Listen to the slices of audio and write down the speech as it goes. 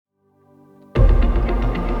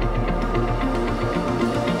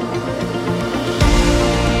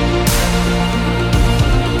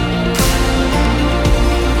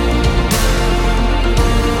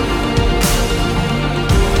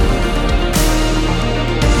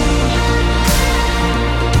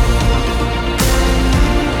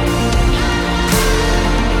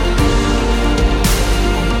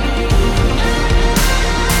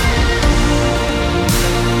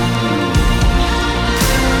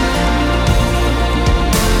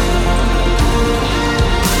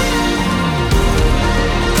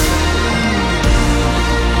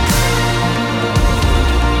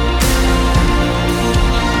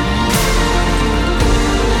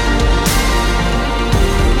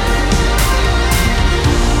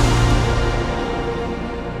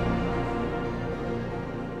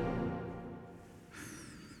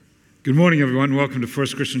Good morning, everyone. Welcome to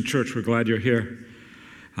First Christian Church. We're glad you're here.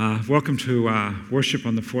 Welcome to worship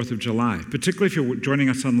on the 4th of July. Particularly if you're joining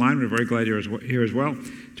us online, we're very glad you're here as well.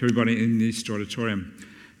 To everybody in the East Auditorium,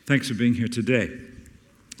 thanks for being here today.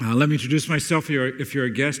 Let me introduce myself. If you're a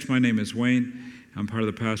guest, my name is Wayne. I'm part of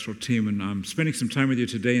the pastoral team, and I'm spending some time with you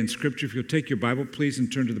today in Scripture. If you'll take your Bible, please,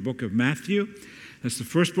 and turn to the book of Matthew. That's the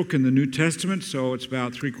first book in the New Testament, so it's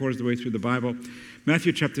about three-quarters of the way through the Bible.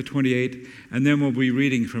 Matthew chapter 28, and then we'll be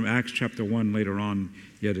reading from Acts chapter 1 later on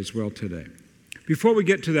yet as well today. Before we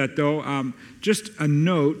get to that, though, just a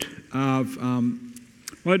note of,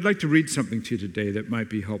 I'd like to read something to you today that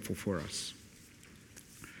might be helpful for us.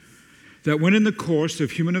 That when in the course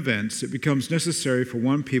of human events it becomes necessary for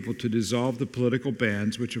one people to dissolve the political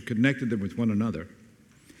bands which have connected them with one another,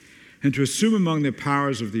 and to assume among the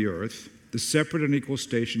powers of the earth the separate and equal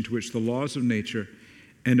station to which the laws of nature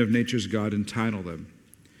and of nature's God entitle them,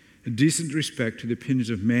 a decent respect to the opinions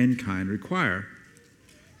of mankind require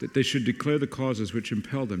that they should declare the causes which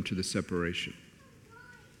impel them to the separation.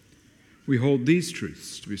 We hold these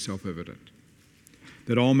truths to be self-evident,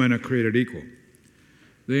 that all men are created equal.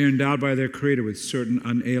 They are endowed by their Creator with certain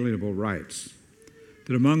unalienable rights,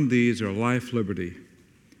 that among these are life, liberty,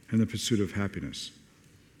 and the pursuit of happiness.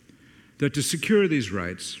 That to secure these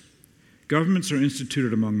rights, governments are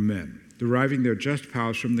instituted among men, deriving their just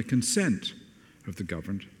powers from the consent of the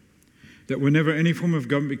governed. That whenever any form of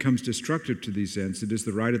government becomes destructive to these ends, it is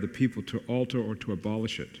the right of the people to alter or to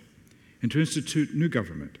abolish it, and to institute new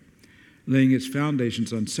government, laying its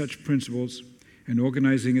foundations on such principles and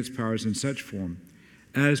organizing its powers in such form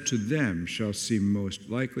as to them shall seem most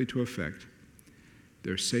likely to affect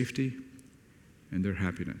their safety and their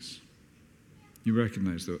happiness. You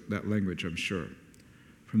recognize that language, I'm sure,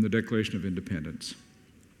 from the Declaration of Independence.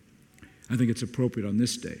 I think it's appropriate on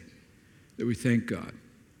this day that we thank God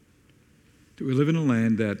that we live in a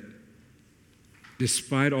land that,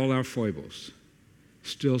 despite all our foibles,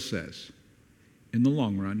 still says, in the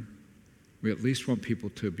long run, we at least want people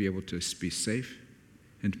to be able to be safe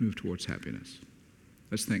and to move towards happiness.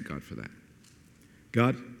 Let's thank God for that.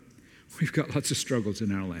 God, we've got lots of struggles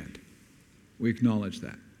in our land. We acknowledge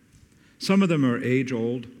that. Some of them are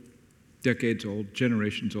age-old, decades old,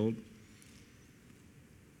 generations old.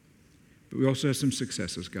 But we also have some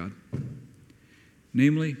successes, God.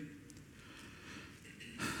 Namely,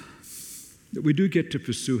 that we do get to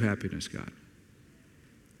pursue happiness, God.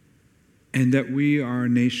 And that we are a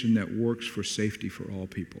nation that works for safety for all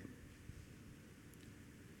people.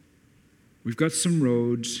 We've got some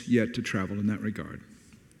roads yet to travel in that regard.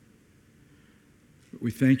 But we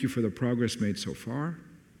thank you for the progress made so far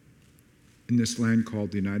in this land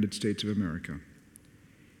called the United States of America.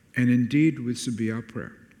 And indeed, this would be our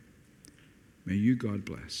prayer. May you, God,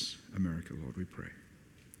 bless America, Lord, we pray.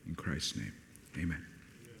 In Christ's name, amen.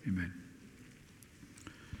 Amen.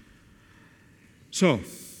 So,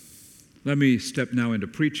 let me step now into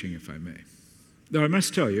preaching, if I may. Though I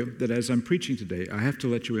must tell you that as I'm preaching today, I have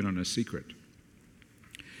to let you in on a secret.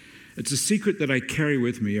 It's a secret that I carry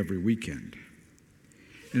with me every weekend.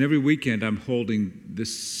 And every weekend I'm holding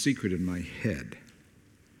this secret in my head.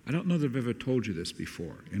 I don't know that I've ever told you this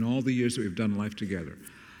before. In all the years that we've done life together,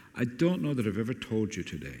 I don't know that I've ever told you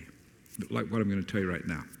today, like what I'm going to tell you right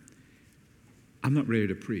now. I'm not ready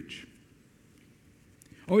to preach.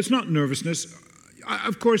 Oh, it's not nervousness.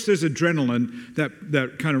 Of course, there's adrenaline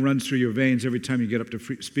that kind of runs through your veins every time you get up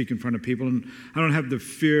to speak in front of people. And I don't have the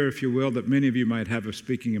fear, if you will, that many of you might have of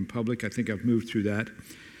speaking in public. I think I've moved through that.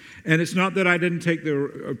 And it's not that I didn't take the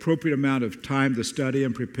appropriate amount of time to study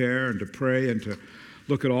and prepare and to pray and to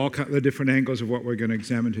look at all the different angles of what we're going to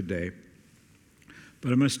examine today.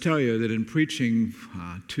 But I must tell you that in preaching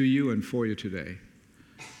to you and for you today,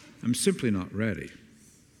 I'm simply not ready.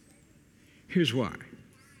 Here's why.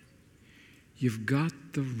 You've got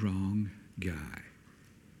the wrong guy.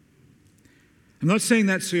 I'm not saying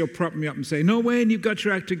that so you'll prop me up and say, no, Wayne, you've got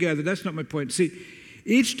your act together. That's not my point. See,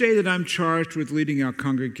 each day that I'm charged with leading our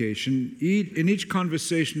congregation, in each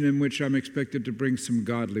conversation in which I'm expected to bring some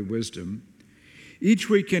godly wisdom, each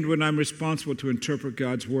weekend when I'm responsible to interpret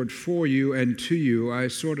God's word for you and to you, I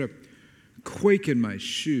sort of quake in my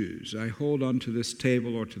shoes. I hold on to this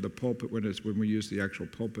table or to the pulpit when we use the actual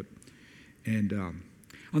pulpit. And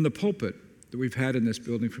on the pulpit that we've had in this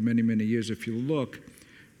building for many, many years, if you look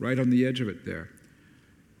right on the edge of it there,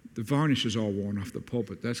 the varnish is all worn off the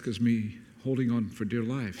pulpit. That's because me holding on for dear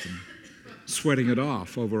life and sweating it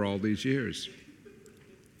off over all these years.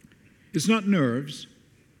 It's not nerves,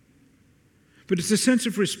 but it's a sense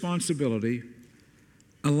of responsibility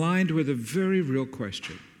aligned with a very real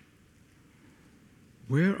question.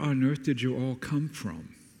 Where on earth did you all come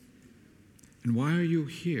from? And why are you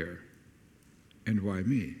here? And why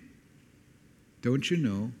me? Don't you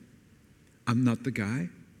know I'm not the guy?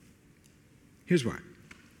 Here's why.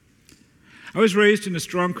 I was raised in a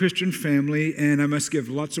strong Christian family, and I must give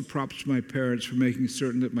lots of props to my parents for making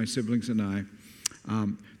certain that my siblings and I,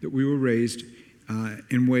 that we were raised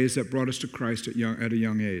in ways that brought us to Christ at a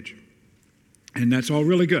young age. And that's all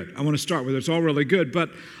really good. I want to start with it's all really good. But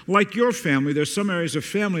like your family, there's some areas of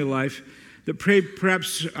family life that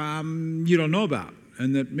perhaps you don't know about.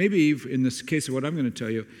 And that maybe in this case of what I'm going to tell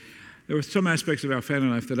you, there were some aspects of our family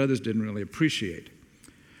life that others didn't really appreciate.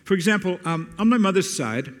 For example, on my mother's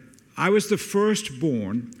side, I was the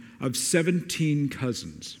firstborn of 17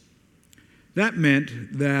 cousins. That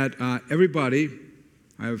meant that everybody,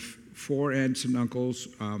 I have 4 aunts and uncles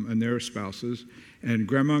and their spouses, and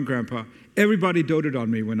grandma and grandpa, everybody doted on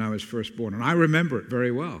me when I was first born. And I remember it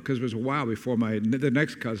very well, because it was a while before the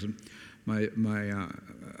next cousin, a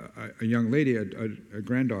young lady, a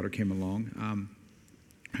granddaughter came along.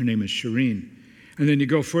 Her name is Shireen. And then you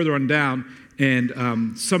go further on down,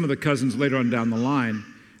 and some of the cousins later on down the line,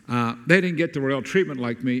 they didn't get the royal treatment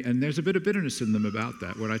like me, and there's a bit of bitterness in them about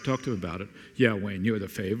that. When I talk to them about it, yeah, Wayne, you're the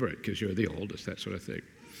favorite because you're the oldest, that sort of thing.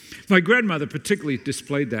 My grandmother particularly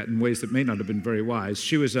displayed that in ways that may not have been very wise.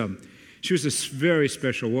 She was a very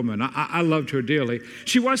special woman. I loved her dearly.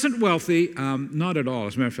 She wasn't wealthy, not at all.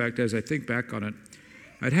 As a matter of fact, as I think back on it,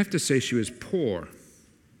 I'd have to say she was poor,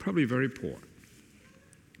 probably very poor.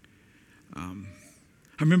 I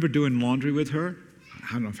remember doing laundry with her.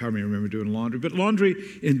 I don't know how many remember doing laundry, but laundry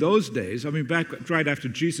in those days, I mean, back right after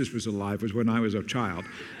Jesus was alive was when I was a child.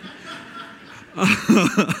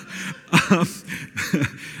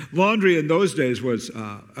 Laundry in those days was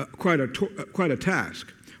quite a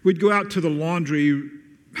task. We'd go out to the laundry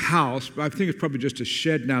house. I think it's probably just a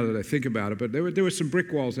shed now that I think about it, but there were some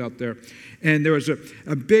brick walls out there, and there was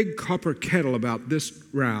a big copper kettle about this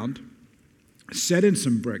round, set in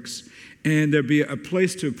some bricks, and there'd be a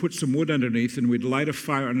place to put some wood underneath, and we'd light a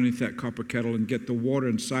fire underneath that copper kettle and get the water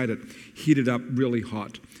inside it heated up really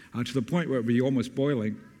hot to the point where it would be almost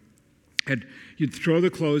boiling. And you'd throw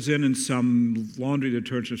the clothes in some laundry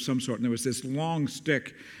detergent of some sort, and there was this long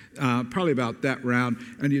stick, probably about that round,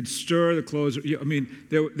 and you'd stir the clothes. I mean,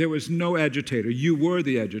 there was no agitator. You were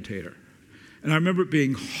the agitator. And I remember it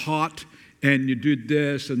being hot, and you do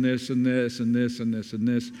this and this and this and this and this and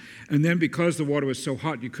this. And then because the water was so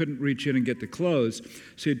hot, you couldn't reach in and get the clothes.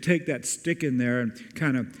 So you'd take that stick in there and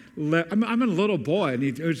kind of I'm a little boy,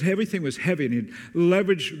 and everything was heavy, and he'd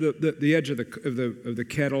leverage the edge of the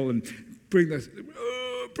kettle and bring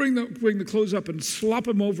the clothes up and slop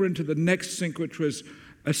them over into the next sink, which was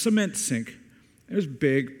a cement sink. It was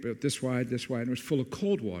big, about this wide, and it was full of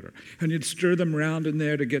cold water. And you'd stir them around in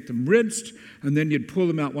there to get them rinsed, and then you'd pull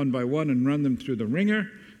them out one by one and run them through the wringer,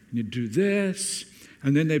 and you'd do this,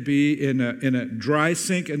 and then they'd be in a dry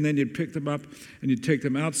sink, and then you'd pick them up, and you'd take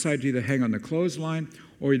them outside to either hang on the clothesline,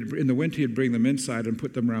 or in the winter you'd bring them inside and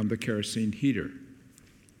put them around the kerosene heater.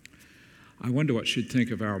 I wonder what she'd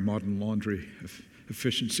think of our modern laundry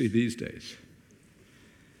efficiency these days.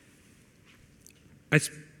 I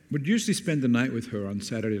would usually spend the night with her on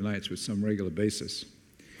Saturday nights with some regular basis.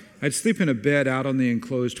 I'd sleep in a bed out on the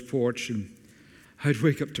enclosed porch, and I'd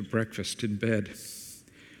wake up to breakfast in bed.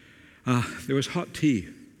 There was hot tea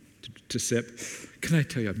to sip. Can I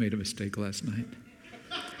tell you I made a mistake last night?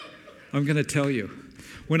 I'm going to tell you.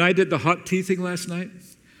 When I did the hot tea thing last night,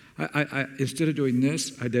 I instead of doing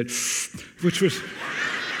this, I did, which was...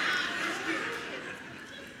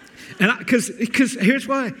 And because here's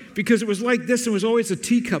why. Because it was like this, and it was always a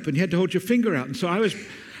teacup, and you had to hold your finger out. And so I was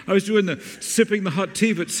doing sipping the hot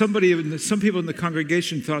tea, but some people in the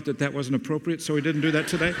congregation thought that wasn't appropriate, so we didn't do that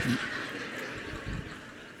today.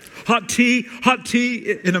 Hot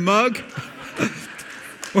tea in a mug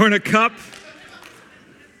or in a cup.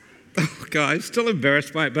 Oh, God, I'm still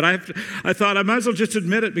embarrassed by it, but I thought I might as well just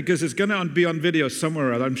admit it because it's going to be on video somewhere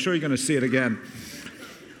or other. I'm sure you're going to see it again.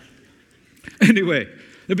 Anyway,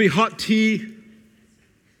 there'd be hot tea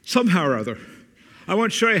somehow or other. I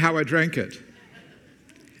won't show you how I drank it.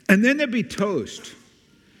 And then there'd be toast.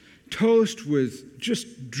 Toast with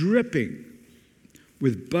just dripping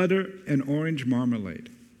with butter and orange marmalade.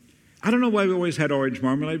 I don't know why we always had orange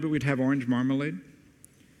marmalade, but we'd have orange marmalade.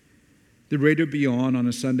 The radio would be on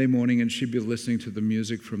a Sunday morning, and she'd be listening to the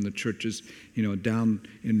music from the churches, down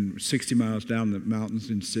in 60 miles down the mountains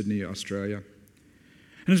in Sydney, Australia.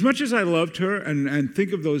 And as much as I loved her and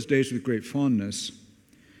think of those days with great fondness,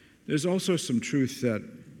 there's also some truth that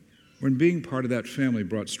when being part of that family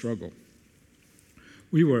brought struggle.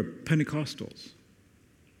 We were Pentecostals.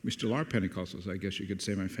 We still are Pentecostals, I guess you could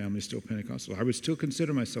say. My family's still Pentecostal. I would still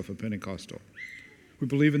consider myself a Pentecostal. We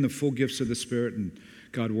believe in the full gifts of the Spirit and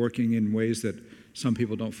God working in ways that some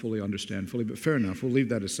people don't fully understand fully, but fair enough, we'll leave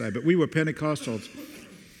that aside. But we were Pentecostals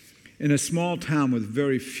in a small town with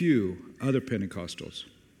very few other Pentecostals.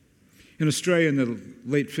 In Australia in the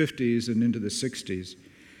late 50s and into the 60s,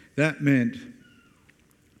 that meant,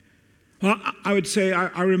 well, I would say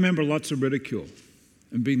I remember lots of ridicule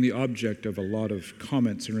and being the object of a lot of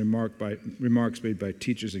comments and remarks made by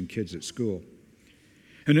teachers and kids at school.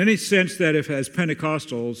 In any sense that if as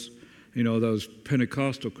Pentecostals, those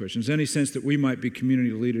Pentecostal Christians, any sense that we might be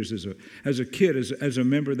community leaders as a kid, as a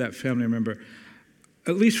member of that family, I remember,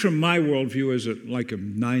 at least from my worldview as like a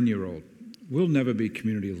 9-year-old, we'll never be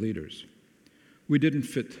community leaders. We didn't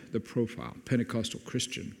fit the profile, Pentecostal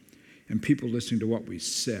Christian, and people listening to what we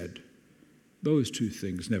said. Those two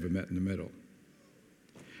things never met in the middle.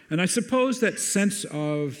 And I suppose that sense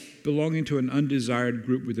of belonging to an undesired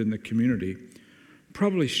group within the community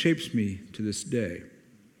probably shapes me to this day,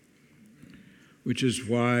 which is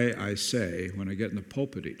why I say when I get in the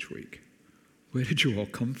pulpit each week, where did you all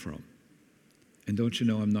come from? And don't you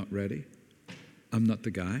know I'm not ready? I'm not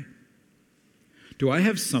the guy. Do I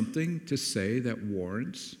have something to say that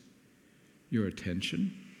warrants your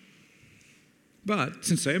attention? But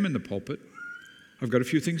since I am in the pulpit, I've got a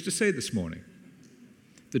few things to say this morning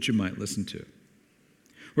that you might listen to.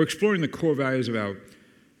 We're exploring the core values of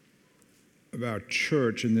our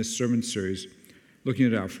church in this sermon series,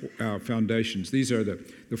 looking at our foundations. These are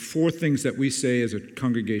the 4 things that we say as a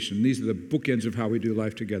congregation. These are the bookends of how we do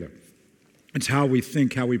life together. It's how we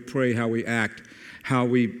think, how we pray, how we act, how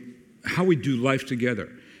we do life together.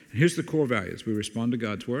 And here's the core values. We respond to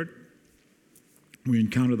God's word. We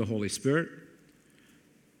encounter the Holy Spirit.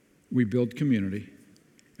 We build community.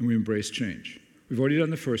 And we embrace change. We've already done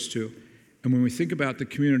the first 2. And when we think about the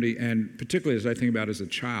community, and particularly as I think about as a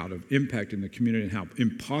child, of impacting the community and how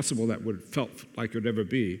impossible that would have felt like it would ever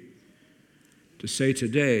be, to say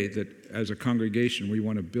today that as a congregation we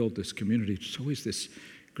want to build this community, it's always this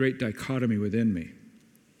great dichotomy within me.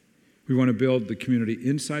 We want to build the community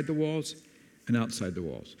inside the walls and outside the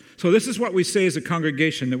walls. So this is what we say as a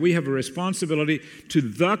congregation, that we have a responsibility to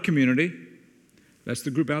the community, that's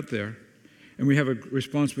the group out there, and we have a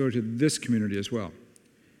responsibility to this community as well.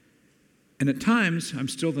 And at times, I'm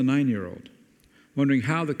still the 9-year-old, wondering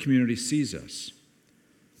how the community sees us,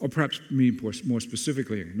 or perhaps me more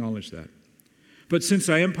specifically acknowledge that. But since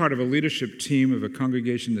I am part of a leadership team of a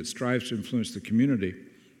congregation that strives to influence the community,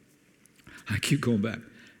 I keep going back.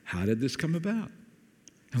 How did this come about?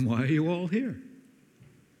 And why are you all here?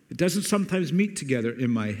 It doesn't sometimes meet together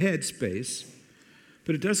in my head space,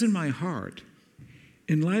 but it does in my heart,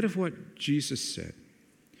 in light of what Jesus said.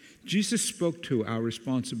 Jesus spoke to our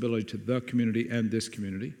responsibility to the community and this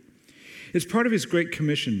community. It's part of his Great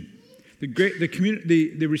Commission,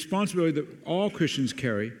 the responsibility that all Christians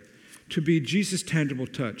carry to be Jesus' tangible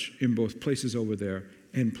touch in both places over there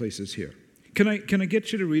and places here. Can I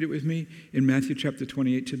get you to read it with me in Matthew chapter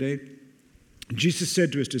 28 today? Jesus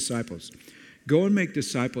said to his disciples, "Go and make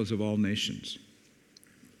disciples of all nations,"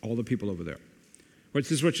 all the people over there.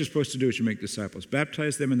 This is what you're supposed to do as you make disciples.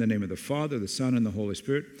 Baptize them in the name of the Father, the Son, and the Holy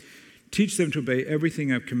Spirit. Teach them to obey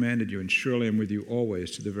everything I've commanded you, and surely I'm with you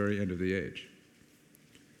always to the very end of the age.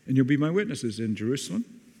 And you'll be my witnesses in Jerusalem,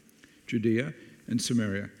 Judea, and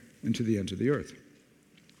Samaria, and to the ends of the earth.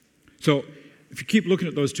 So if you keep looking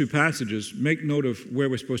at those 2 passages, make note of where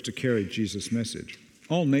we're supposed to carry Jesus' message.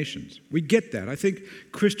 All nations. We get that. I think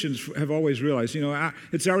Christians have always realized,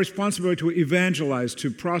 it's our responsibility to evangelize, to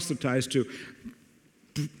proselytize, to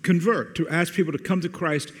convert, to ask people to come to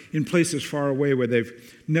Christ in places far away where they've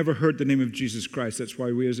never heard the name of Jesus Christ. That's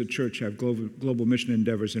why we as a church have global mission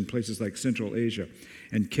endeavors in places like Central Asia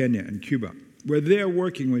and Kenya and Cuba, where they're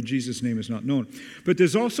working where Jesus' name is not known. But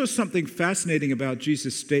there's also something fascinating about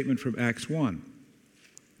Jesus' statement from Acts 1.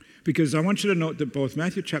 Because I want you to note that both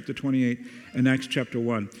Matthew chapter 28 and Acts chapter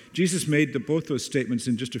 1, Jesus made both those statements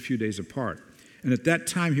in just a few days apart. And at that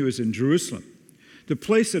time, he was in Jerusalem, the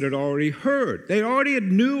place that had already heard. They already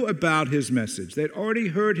knew about his message. They'd already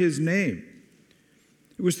heard his name.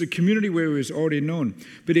 It was the community where he was already known.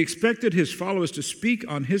 But he expected his followers to speak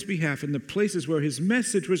on his behalf in the places where his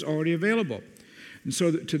message was already available. And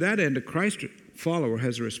so to that end, a Christ follower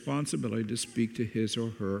has a responsibility to speak to his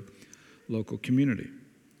or her local community.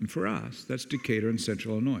 And for us, that's Decatur and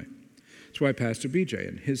Central Illinois. That's why Pastor BJ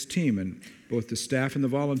and his team and both the staff and the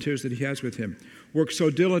volunteers that he has with him work so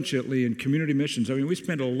diligently in community missions. I mean, we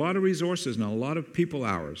spend a lot of resources and a lot of people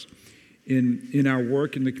hours in our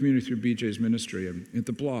work in the community through BJ's ministry and at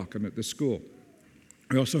the block and at the school.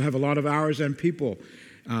 We also have a lot of hours and people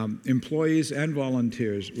employees and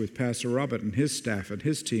volunteers with Pastor Robert and his staff and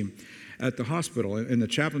his team at the hospital, in the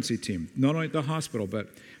chaplaincy team, not only at the hospital, but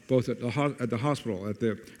both at the hospital,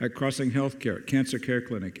 at Crossing Healthcare, Cancer Care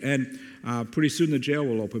Clinic, and pretty soon the jail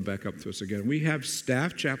will open back up to us again. We have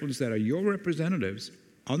staff chaplains that are your representatives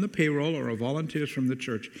on the payroll or are volunteers from the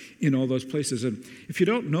church in all those places. And if you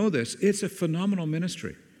don't know this, it's a phenomenal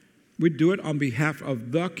ministry. We do it on behalf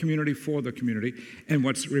of the community for the community. And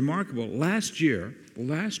what's remarkable, last year,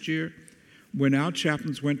 when our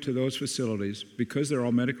chaplains went to those facilities, because they're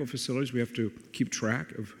all medical facilities, we have to keep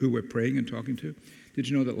track of who we're praying and talking to. Did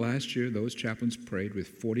you know that last year those chaplains prayed with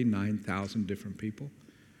 49,000 different people?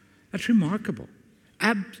 That's remarkable.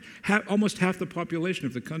 Almost half the population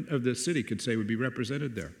of the city could say would be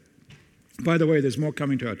represented there. By the way, there's more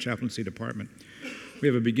coming to our chaplaincy department. We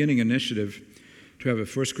have a beginning initiative to have a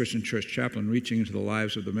First Christian Church chaplain reaching into the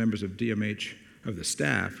lives of the members of DMH, of the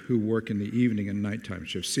staff who work in the evening and nighttime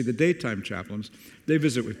shifts. See, the daytime chaplains, they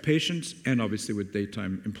visit with patients and obviously with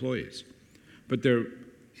daytime employees. But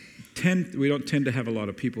we don't tend to have a lot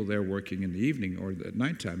of people there working in the evening or at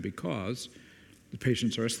nighttime because the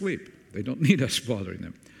patients are asleep. They don't need us bothering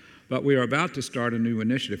them. But we are about to start a new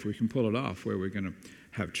initiative, if we can pull it off, where we're going to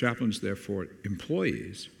have chaplains there for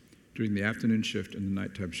employees during the afternoon shift and the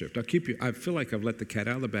nighttime shift. I feel like I've let the cat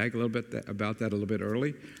out of the bag a little bit about that a little bit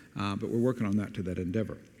early, but we're working on that to that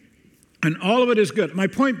endeavor. And all of it is good. My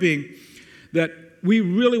point being that we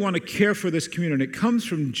really want to care for this community. It comes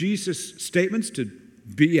from Jesus' statements to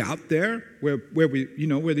be out there where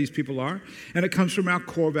these people are, and it comes from our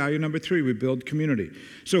core value number 3, we build community.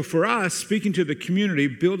 So for us, speaking to the community,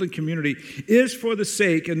 building community is for the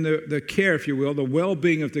sake and the care, if you will, the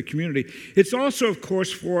well-being of the community. It's also, of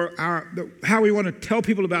course, for how we want to tell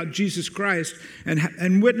people about Jesus Christ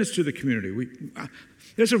and witness to the community.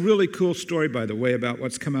 There's a really cool story, by the way, about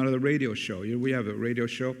what's come out of the radio show. We have a radio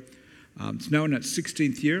show. It's now in its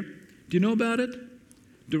 16th year. Do you know about it?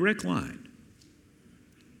 Direct Line.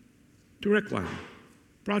 Direct Line,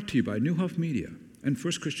 brought to you by Newhoff Media and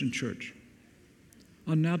First Christian Church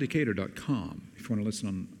on nowdecatur.com if you want to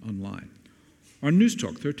listen online. Our News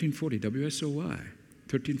Talk, 1340 WSOY,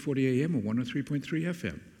 1340 AM or 103.3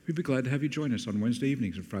 FM. We'd be glad to have you join us on Wednesday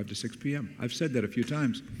evenings from 5 to 6 p.m. I've said that a few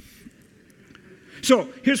times. So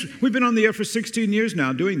we've been on the air for 16 years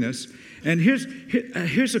now doing this, and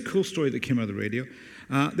here's a cool story that came out of the radio.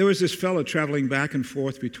 There was this fellow traveling back and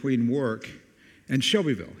forth between work and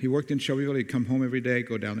Shelbyville. He worked in Shelbyville. He'd come home every day,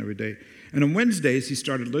 go down every day. And on Wednesdays, he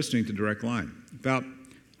started listening to Direct Line. About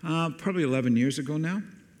probably 11 years ago now,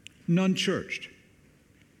 non-churched.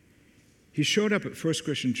 He showed up at First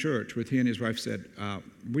Christian Church with he and his wife said,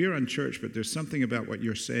 we are unchurched, but there's something about what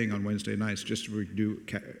you're saying on Wednesday nights, just to do,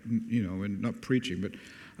 and not preaching, but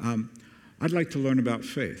I'd like to learn about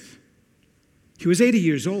faith. He was 80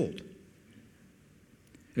 years old.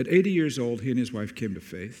 At 80 years old, he and his wife came to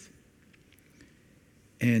faith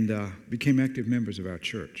and became active members of our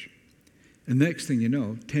church. And next thing you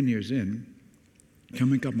know, 10 years in,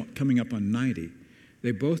 coming up on 90,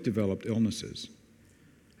 they both developed illnesses,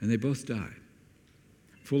 and they both died,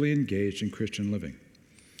 fully engaged in Christian living.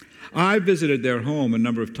 I visited their home a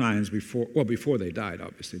number of times before they died,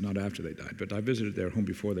 obviously, not after they died, but I visited their home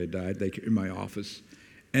before they died, in my office,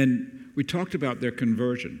 and we talked about their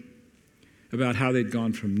conversion, about how they'd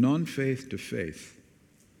gone from non-faith to faith.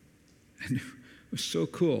 And it was so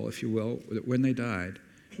cool, if you will, that when they died,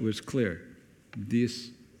 it was clear,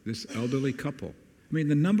 this elderly couple, I mean,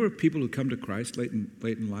 the number of people who come to Christ late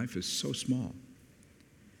in life is so small.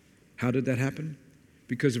 How did that happen?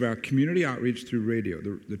 Because of our community outreach through radio.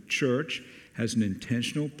 The church has an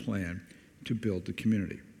intentional plan to build the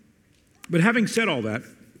community. But having said all that,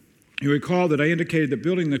 you recall that I indicated that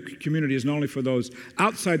building the community is not only for those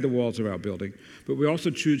outside the walls of our building, but we also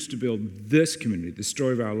choose to build this community, the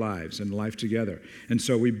story of our lives and life together. And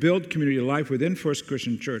so we build community life within First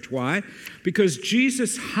Christian Church. Why? Because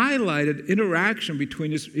Jesus highlighted interaction between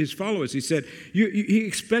his followers. He said he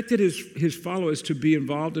expected his followers to be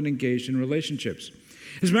involved and engaged in relationships.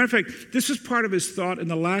 As a matter of fact, this was part of his thought in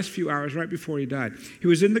the last few hours right before he died. He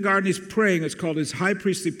was in the garden, he's praying. It's called his high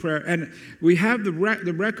priestly prayer. And we have the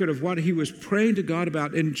record of what he was praying to God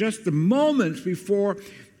about in just the moments before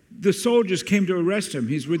the soldiers came to arrest him.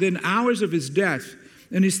 He's within hours of his death,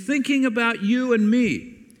 and he's thinking about you and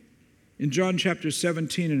me. In John chapter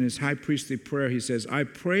 17, in his high priestly prayer, he says, I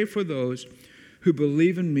pray for those who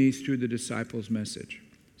believe in me through the disciples' message.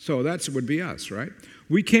 So that would be us, right?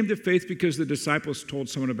 We came to faith because the disciples told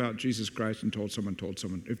someone about Jesus Christ and told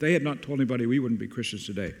someone. If they had not told anybody, we wouldn't be Christians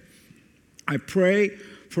today. I pray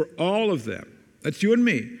for all of them, that's you and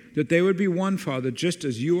me, that they would be one, Father, just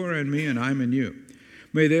as you are in me and I'm in you.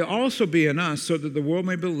 may they also be in us, so that the world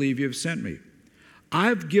may believe you have sent me.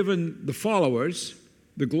 I've given the followers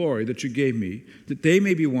the glory that you gave me, that they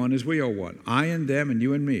may be one as we are one, I and them and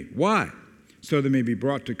you and me. Why? So they may be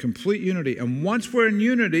brought to complete unity. And once we're in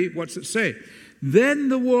unity, what's it say? Then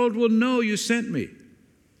the world will know you sent me.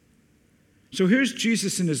 So here's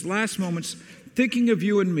Jesus in his last moments, thinking of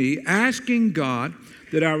you and me, asking God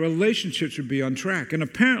that our relationships would be on track. And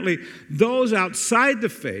apparently, those outside the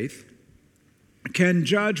faith can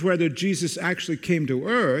judge whether Jesus actually came to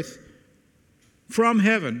earth from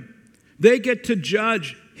heaven. They get to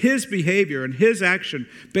judge his behavior and his action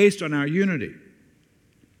based on our unity.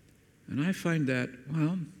 And I find that,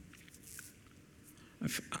 well,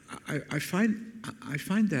 I find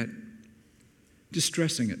that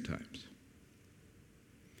distressing at times.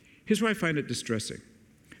 Here's why I find it distressing.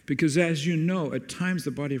 Because as you know, at times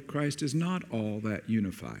the body of Christ is not all that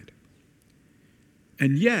unified.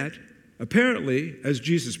 And yet, apparently, as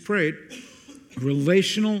Jesus prayed,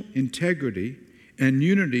 relational integrity and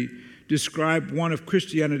unity describe one of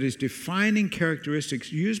Christianity's defining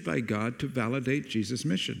characteristics used by God to validate Jesus'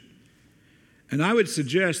 mission. And I would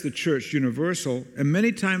suggest the church universal, and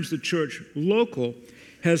many times the church local,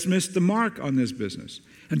 has missed the mark on this business.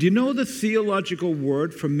 And do you know the theological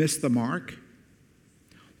word for miss the mark?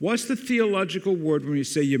 What's the theological word when you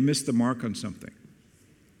say you missed the mark on something?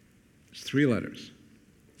 It's 3 letters.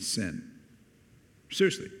 Sin.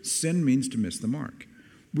 Seriously, sin means to miss the mark.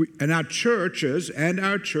 And our churches and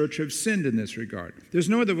our church have sinned in this regard. There's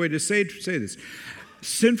no other way to say this.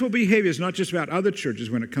 Sinful behavior is not just about other churches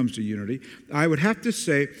when it comes to unity. I would have to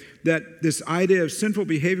say that this idea of sinful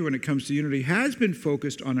behavior when it comes to unity has been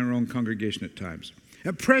focused on our own congregation at times.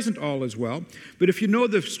 At present, all is well. But if you know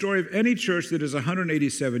the story of any church that is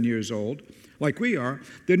 187 years old, like we are,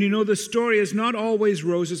 then you know the story is not always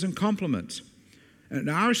roses and compliments. And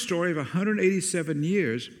our story of 187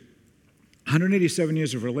 years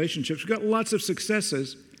of relationships, we've got lots of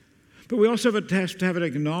successes, but we also have to have an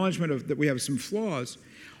acknowledgement of that we have some flaws.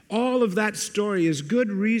 All of that story is good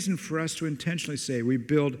reason for us to intentionally say we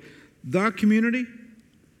build the community,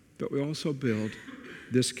 but we also build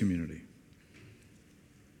this community.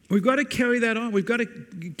 We've got to carry that on. We've got to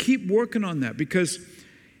keep working on that, because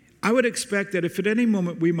I would expect that if at any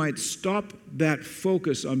moment we might stop that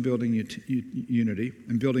focus on building unity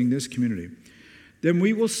and building this community, then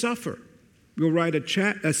we will suffer. We'll write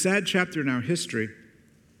a sad chapter in our history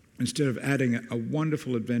instead of adding a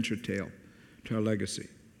wonderful adventure tale to our legacy.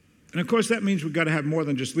 And of course, that means we've got to have more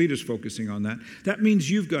than just leaders focusing on that. That means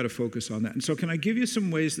you've got to focus on that. And so can I give you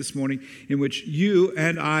some ways this morning in which you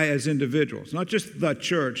and I as individuals, not just the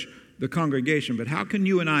church, the congregation, but how can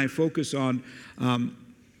you and I focus on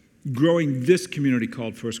growing this community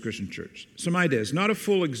called First Christian Church? Some ideas, not a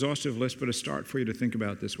full exhaustive list, but a start for you to think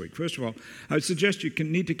about this week. First of all, I would suggest you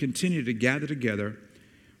need to continue to gather together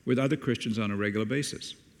with other Christians on a regular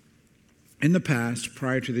basis. In the past,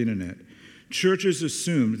 prior to the internet, churches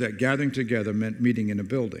assumed that gathering together meant meeting in a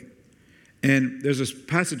building. And there's a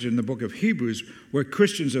passage in the book of Hebrews where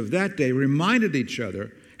Christians of that day reminded each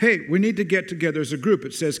other, hey, we need to get together as a group.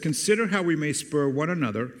 It says, consider how we may spur one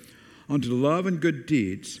another onto love and good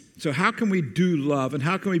deeds. So how can we do love, and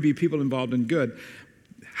how can we be people involved in good?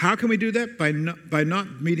 How can we do that? By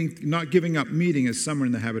not giving up meeting as some are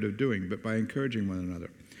in the habit of doing, but by encouraging one another.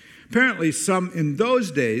 Apparently, some in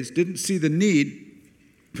those days didn't see the need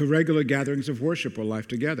for regular gatherings of worship or life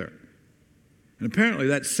together. And apparently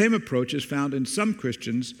that same approach is found in some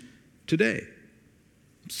Christians today.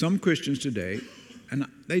 Some Christians today, and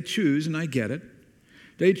they choose, and I get it,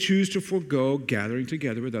 they choose to forego gathering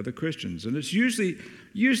together with other Christians. And it's usually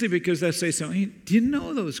because they say something, hey, do you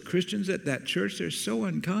know those Christians at that church? They're so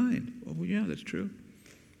unkind. Oh, yeah, that's true.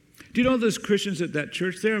 Do you know those Christians at that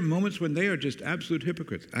church? There are moments when they are just absolute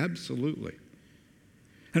hypocrites. Absolutely.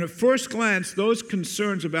 And at first glance, those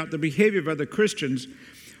concerns about the behavior of other Christians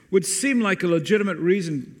would seem like a legitimate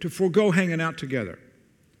reason to forego hanging out together.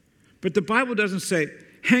 But the Bible doesn't say,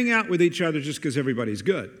 hang out with each other just because everybody's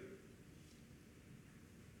good.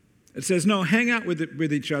 It says, no, hang out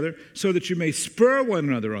with each other so that you may spur one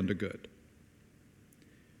another on to good.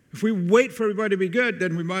 If we wait for everybody to be good,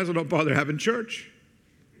 then we might as well not bother having church.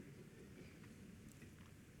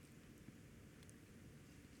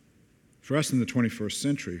 For us in the 21st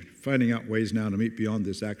century, finding out ways now to meet beyond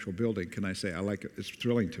this actual building, can I say, I like it. It's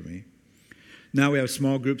thrilling to me. Now we have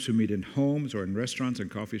small groups who meet in homes or in restaurants and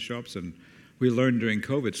coffee shops, and we learned during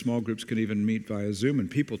COVID, small groups can even meet via Zoom. And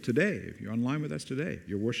people today, if you're online with us today,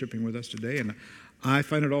 you're worshiping with us today, and I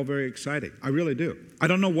find it all very exciting. I really do. I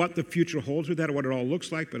don't know what the future holds with that or what it all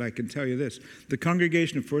looks like, but I can tell you this. The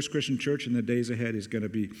congregation of First Christian Church in the days ahead is going to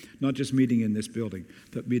be not just meeting in this building,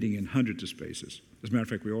 but meeting in hundreds of spaces. As a matter of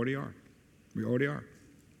fact, we already are. We already are.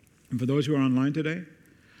 And for those who are online today,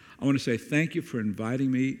 I want to say thank you for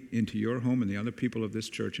inviting me into your home and the other people of this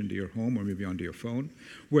church into your home or maybe onto your phone,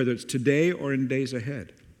 whether it's today or in days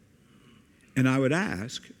ahead. And I would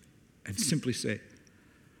ask and simply say,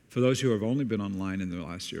 for those who have only been online in the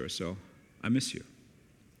last year or so, I miss you.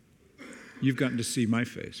 You've gotten to see my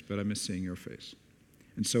face, but I miss seeing your face.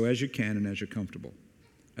 And so as you can and as you're comfortable,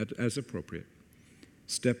 as appropriate,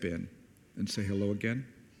 step in and say hello again.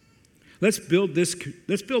 Let's build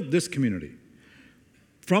this community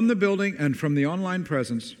from the building and from the online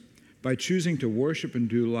presence by choosing to worship and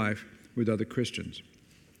do life with other Christians.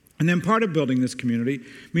 And then part of building this community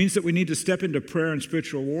means that we need to step into prayer and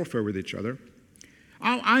spiritual warfare with each other.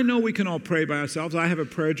 I know we can all pray by ourselves. I have a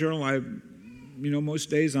prayer journal. Most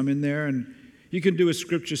days I'm in there, and you can do as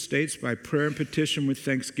Scripture states by prayer and petition with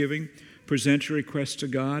thanksgiving. Present your requests to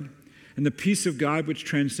God, and the peace of God, which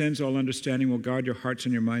transcends all understanding, will guard your hearts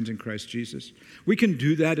and your minds in Christ Jesus. We can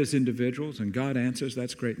do that as individuals, and God answers.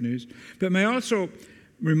 That's great news. But may I also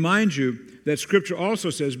remind you that Scripture also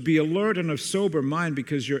says, be alert and of sober mind,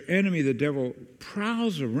 because your enemy, the devil,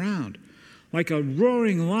 prowls around like a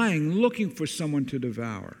roaring lion looking for someone to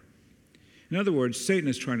devour. In other words, Satan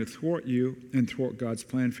is trying to thwart you and thwart God's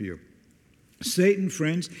plan for you. Satan,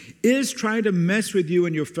 friends, is trying to mess with you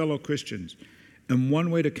and your fellow Christians. And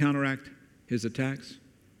one way to counteract his attacks,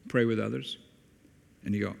 pray with others.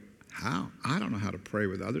 And you go, how? I don't know how to pray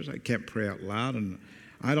with others. I can't pray out loud, and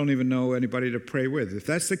I don't even know anybody to pray with. If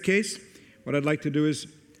that's the case, what I'd like to do is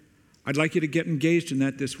I'd like you to get engaged in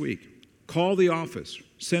that this week. Call the office,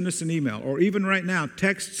 send us an email, or even right now,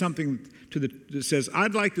 text something that says,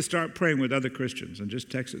 I'd like to start praying with other Christians, and just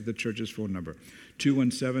text it the church's phone number,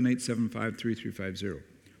 217-875-3350.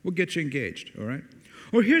 We'll get you engaged, all right?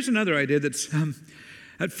 Or here's another idea that's,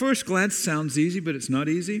 at first glance, sounds easy, but it's not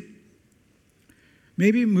easy.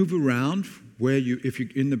 Maybe move around if you're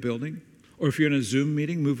in the building, or if you're in a Zoom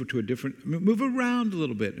meeting, move around a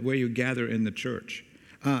little bit where you gather in the church.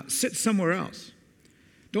 Sit somewhere else.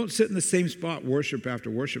 Don't sit in the same spot worship after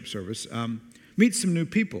worship service. Meet some new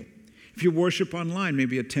people. If you worship online,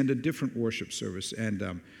 maybe attend a different worship service and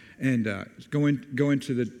go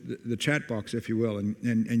into the chat box, if you will,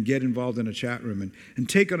 and get involved in a chat room and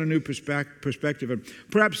take on a new perspective. And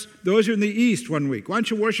perhaps those who are in the East one week, why don't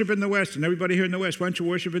you worship in the West? And everybody here in the West, why don't you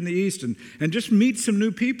worship in the East? And just meet some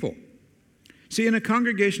new people. See, in a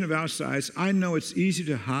congregation of our size, I know it's easy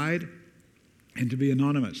to hide and to be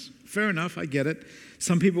anonymous. Fair enough, I get it.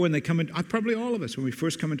 Some people, when they come in, probably all of us, when we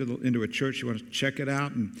first come into a church, you want to check it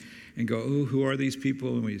out and go, oh, who are these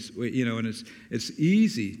people? And it's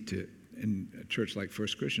easy to, in a church like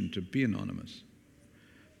First Christian, to be anonymous.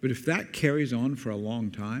 But if that carries on for a long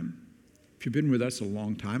time, if you've been with us a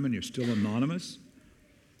long time and you're still anonymous,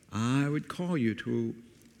 I would call you to,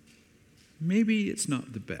 maybe it's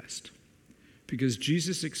not the best, because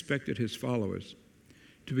Jesus expected his followers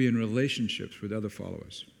to be in relationships with other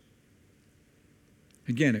followers.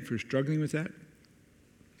 Again, if you're struggling with that,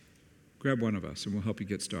 grab one of us and we'll help you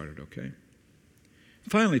get started, okay?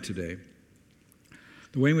 Finally today,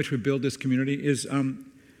 the way in which we build this community is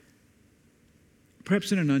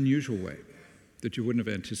perhaps in an unusual way that you wouldn't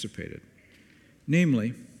have anticipated.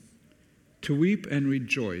 Namely, to weep and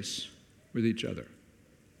rejoice with each other.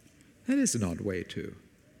 That is an odd way to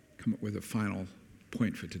come up with a final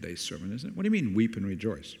point for today's sermon, isn't it? What do you mean, weep and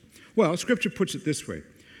rejoice? Well, Scripture puts it this way.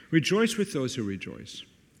 Rejoice with those who rejoice.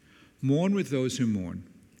 Mourn with those who mourn.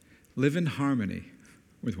 Live in harmony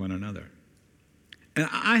with one another. And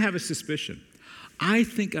I have a suspicion. I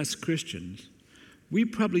think us Christians, we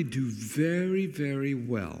probably do very, very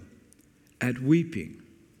well at weeping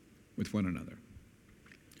with one another.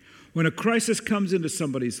 When a crisis comes into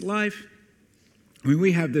somebody's life,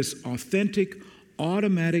 we have this authentic,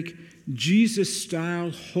 automatic,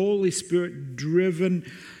 Jesus-style, Holy Spirit-driven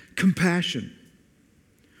compassion.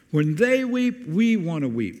 When they weep, we want to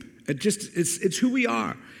weep. It's who we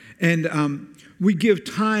are. And we give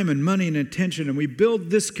time and money and attention, and we build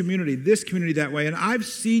this community that way. And I've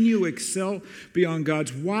seen you excel beyond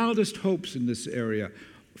God's wildest hopes in this area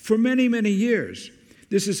for many, many years.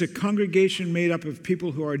 This is a congregation made up of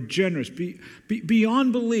people who are generous,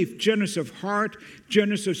 beyond belief, generous of heart,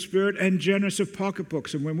 generous of spirit, and generous of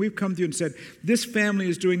pocketbooks. And when we've come to you and said, this family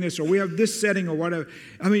is doing this, or we have this setting, or whatever,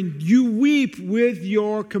 I mean, you weep with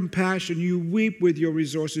your compassion, you weep with your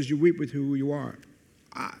resources, you weep with who you are.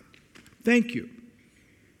 Thank you.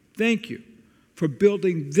 Thank you for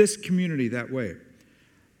building this community that way.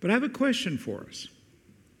 But I have a question for us.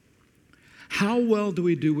 How well do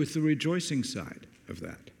we do with the rejoicing side of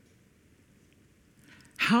that?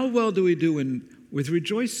 How well do we do with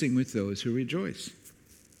rejoicing with those who rejoice?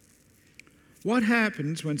 What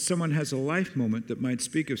happens when someone has a life moment that might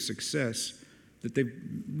speak of success, that they've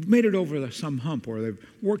made it over some hump, or they've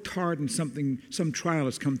worked hard and some trial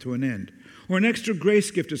has come to an end, or an extra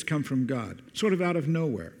grace gift has come from God, sort of out of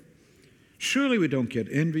nowhere? Surely we don't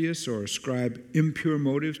get envious or ascribe impure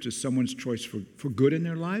motives to someone's choice for good in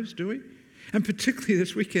their lives, do we? And particularly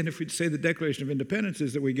this weekend, if we'd say the Declaration of Independence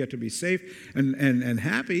is that we get to be safe and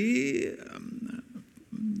happy,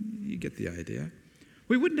 you get the idea.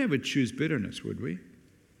 We would never choose bitterness, would we?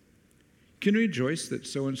 Can you rejoice that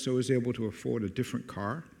so-and-so is able to afford a different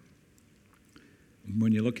car?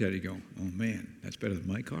 When you look at it, you go, oh man, that's better than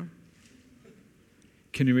my car.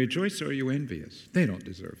 Can you rejoice, or are you envious? They don't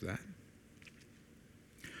deserve that.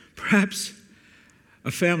 Perhaps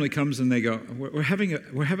a family comes and they go, we're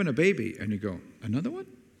having a baby, and you go, another one?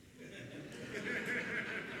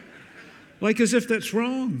 Like as if that's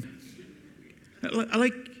wrong.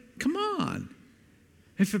 Like, come on.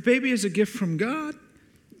 If a baby is a gift from God,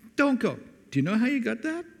 don't go, do you know how you got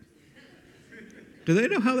that? Do they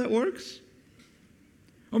know how that works?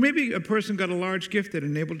 Or maybe a person got a large gift that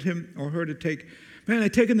enabled him or her to take, man,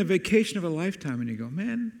 they've taken the vacation of a lifetime, and you go,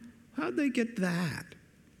 man, how'd they get that?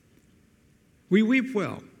 We weep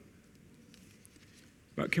well.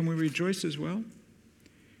 But can we rejoice as well?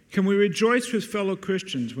 Can we rejoice with fellow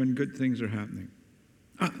Christians when good things are happening?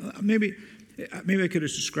 Maybe I could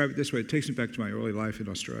have described it this way. It takes me back to my early life in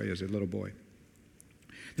Australia as a little boy.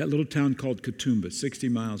 That little town called Katoomba, 60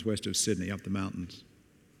 miles west of Sydney, up the mountains.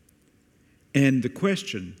 And the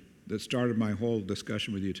question that started my whole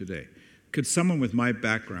discussion with you today, could someone with my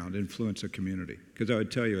background influence a community? Because I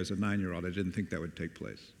would tell you as a 9-year-old, I didn't think that would take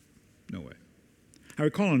place. No way. I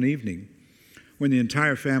recall an evening when the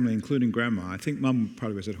entire family, including Grandma, I think Mom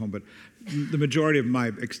probably was at home, but the majority of my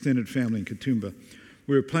extended family in Katoomba,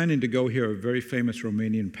 we were planning to go hear a very famous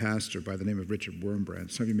Romanian pastor by the name of Richard Wurmbrand.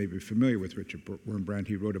 Some of you may be familiar with Richard Wurmbrand.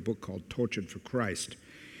 He wrote a book called Tortured for Christ.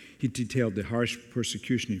 He detailed the harsh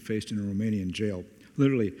persecution he faced in a Romanian jail,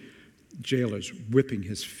 literally jailers whipping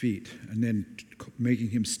his feet and then making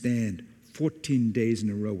him stand 14 days in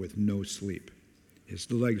a row with no sleep. His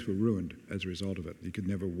legs were ruined as a result of it. He could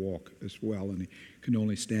never walk as well, and he could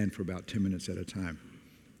only stand for about 10 minutes at a time.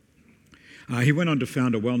 He went on to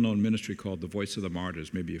found a well-known ministry called the Voice of the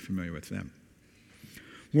Martyrs. Maybe you're familiar with them.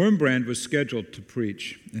 Wurmbrand was scheduled to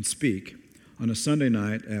preach and speak on a Sunday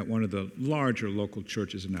night at one of the larger local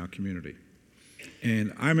churches in our community.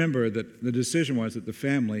 And I remember that the decision was that the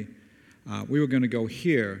family, we were going to go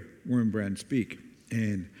hear Wurmbrand speak.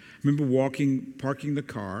 And I remember parking the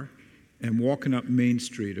car, and walking up Main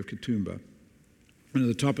Street of Katoomba. And at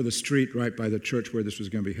the top of the street, right by the church where this was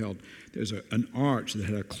going to be held, there's an arch that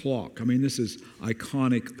had a clock. I mean, this is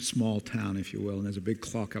iconic small town, if you will, and there's a big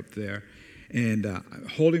clock up there. And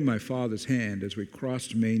holding my father's hand as we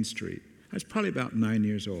crossed Main Street, I was probably about 9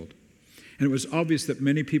 years old. And it was obvious that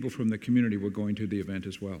many people from the community were going to the event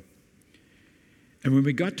as well. And when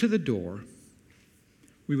we got to the door,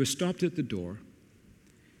 we were stopped at the door,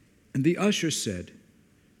 and the usher said,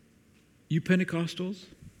 "You Pentecostals,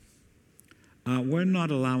 we're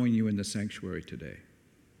not allowing you in the sanctuary today.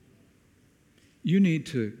 You need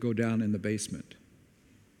to go down in the basement."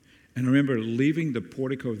 And I remember leaving the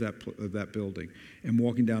portico of that building and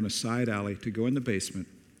walking down a side alley to go in the basement.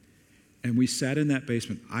 And we sat in that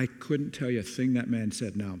basement. I couldn't tell you a thing that man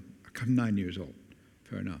said. Now, I'm 9 years old.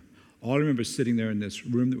 Fair enough. All I remember is sitting there in this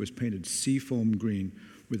room that was painted seafoam green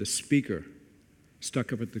with a speaker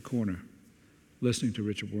stuck up at the corner, listening to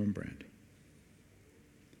Richard Wurmbrand.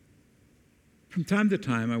 From time to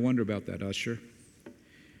time, I wonder about that usher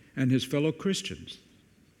and his fellow Christians,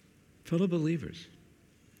 fellow believers,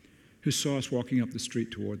 who saw us walking up the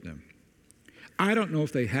street toward them. I don't know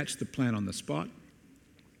if they hatched the plan on the spot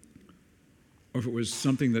or if it was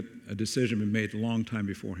something that a decision had been made a long time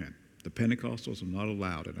beforehand. The Pentecostals are not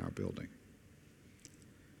allowed in our building.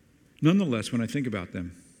 Nonetheless, when I think about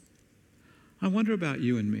them, I wonder about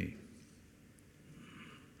you and me.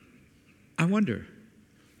 I wonder,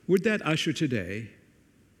 would that usher today,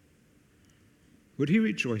 would he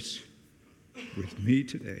rejoice with me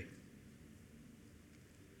today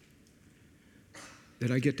that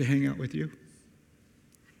I get to hang out with you?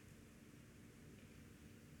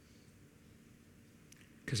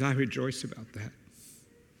 Because I rejoice about that.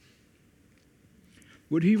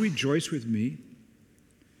 Would he rejoice with me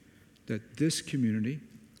that this community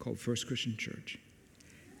called First Christian Church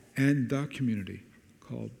and the community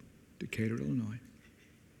called Decatur, Illinois,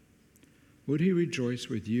 Would he rejoice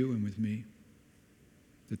with you and with me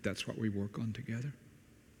that that's what we work on together?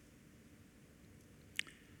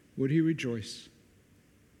 Would he rejoice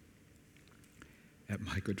at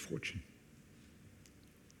my good fortune?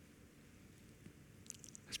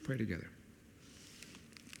 Let's pray together.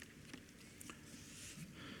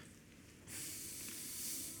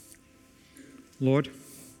 Lord,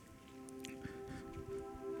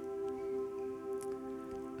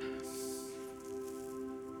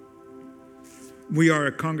 we are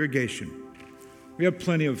a congregation. We have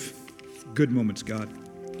plenty of good moments, God.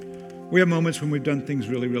 We have moments when we've done things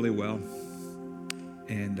really, really well.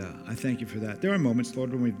 And I thank you for that. There are moments,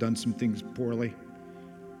 Lord, when we've done some things poorly.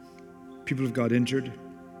 People have got injured.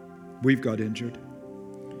 We've got injured.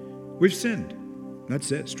 We've sinned.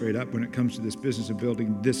 That's it, straight up, when it comes to this business of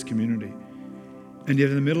building this community. And yet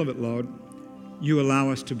in the middle of it, Lord, you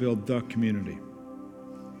allow us to build the community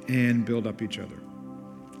and build up each other.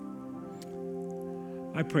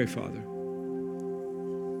 I pray, Father,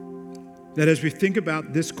 that as we think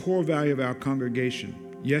about this core value of our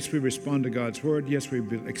congregation, yes, we respond to God's word. Yes, we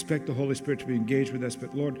expect the Holy Spirit to be engaged with us.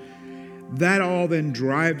 But Lord, that all then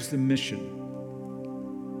drives the mission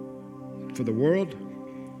for the world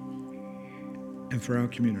and for our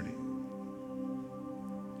community.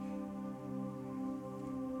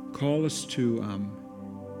 Call us to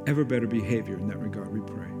ever better behavior in that regard, we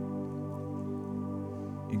pray.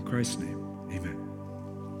 In Christ's name, amen.